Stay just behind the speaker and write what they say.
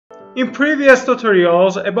In previous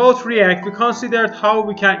tutorials about React, we considered how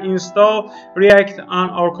we can install React on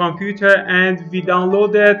our computer, and we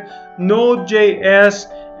downloaded Node.js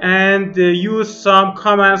and used some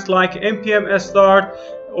commands like npm start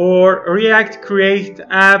or React create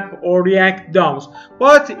app or ReactDOMs.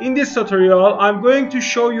 But in this tutorial, I'm going to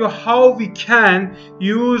show you how we can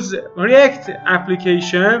use React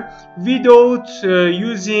application without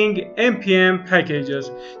using NPM packages,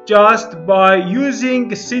 just by using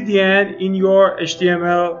CDN in your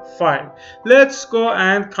HTML file. Let's go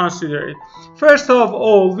and consider it. First of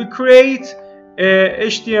all, we create a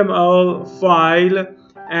HTML file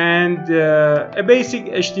and a basic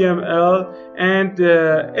HTML and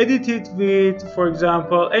edit it with, for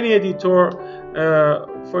example, any editor,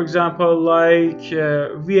 for example, like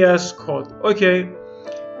VS Code. Okay,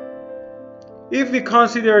 if we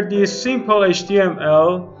consider this simple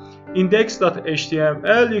HTML,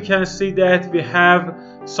 index.html, you can see that we have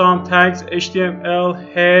some tags: HTML,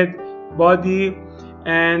 head, body,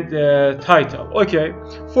 and title. Okay,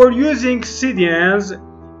 for using CDNs,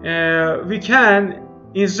 we can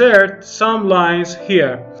insert some lines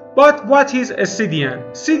here. But what is a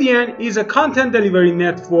CDN? CDN is a content delivery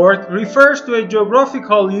network, refers to a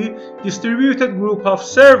geographically distributed group of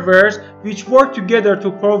servers which work together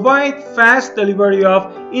to provide fast delivery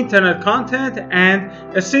of internet content, and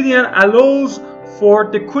a CDN allows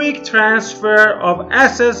for the quick transfer of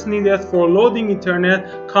assets needed for loading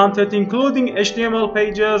internet content, including HTML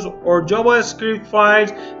pages or JavaScript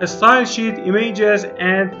files, a style sheet, images,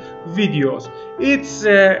 and videos. It's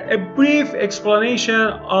a brief explanation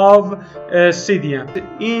of CDN.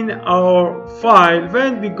 In our file,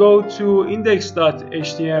 when we go to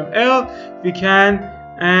index.html, we can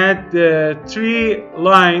add 3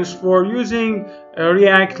 lines for using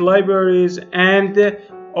React libraries and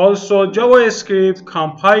also JavaScript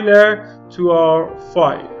compiler to our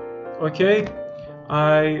file. Okay,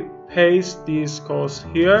 I paste these codes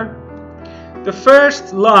here. The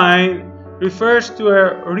first line refers to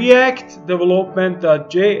a React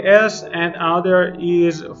development.js, and another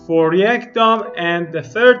is for ReactDOM, and the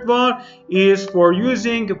third one is for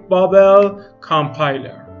using Babel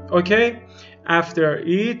compiler. Okay, after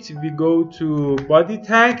it we go to body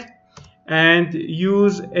tag and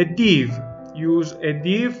use a div. Use a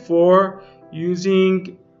div for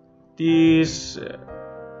using these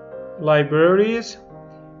libraries.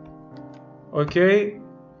 Okay,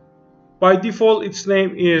 by default its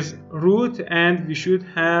name is root, and we should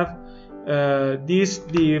have this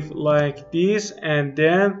div like this, and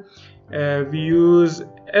then we use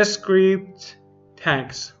script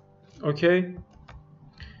tags. Okay,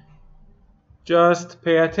 just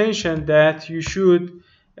pay attention that you should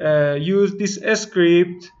use this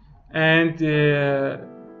script, and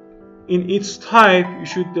in its type you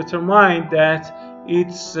should determine that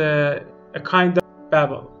it's a kind of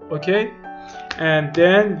Babel. Okay, and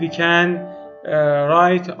then we can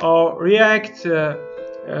write our React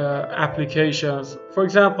applications. For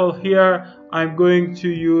example, here I'm going to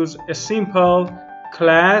use a simple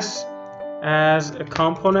class as a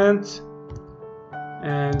component,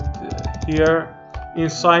 and here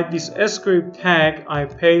inside this script tag I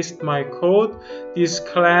paste my code. This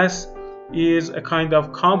class is a kind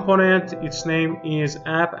of component, its name is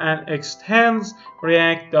app, and extends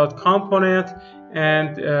react.component,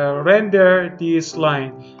 and render this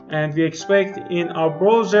line, and we expect in our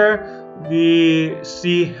browser we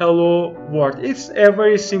see hello world. It's a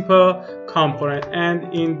very simple component,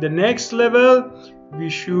 and in the next level we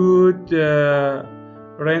should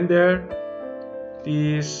render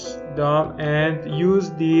this DOM and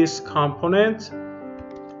use this component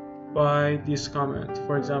by this comment.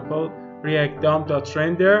 For example,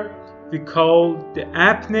 ReactDOM.render. We call the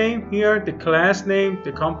app name here, the class name,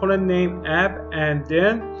 the component name app, and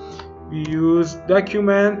then we use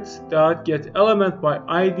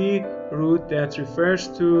document.getElementById root that refers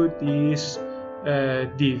to this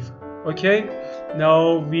div. Okay,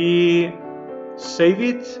 now we save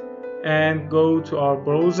it and go to our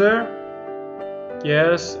browser.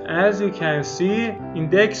 Yes, as you can see,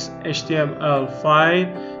 index.html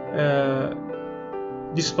file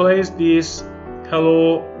displays this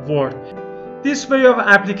hello world. This way of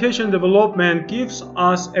application development gives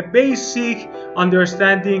us a basic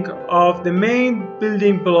understanding of the main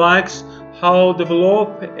building blocks how to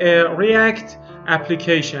develop a React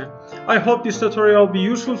application. I hope this tutorial will be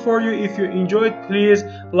useful for you. If you enjoyed, please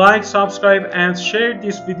like, subscribe, and share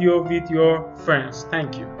this video with your friends.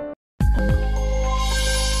 Thank you.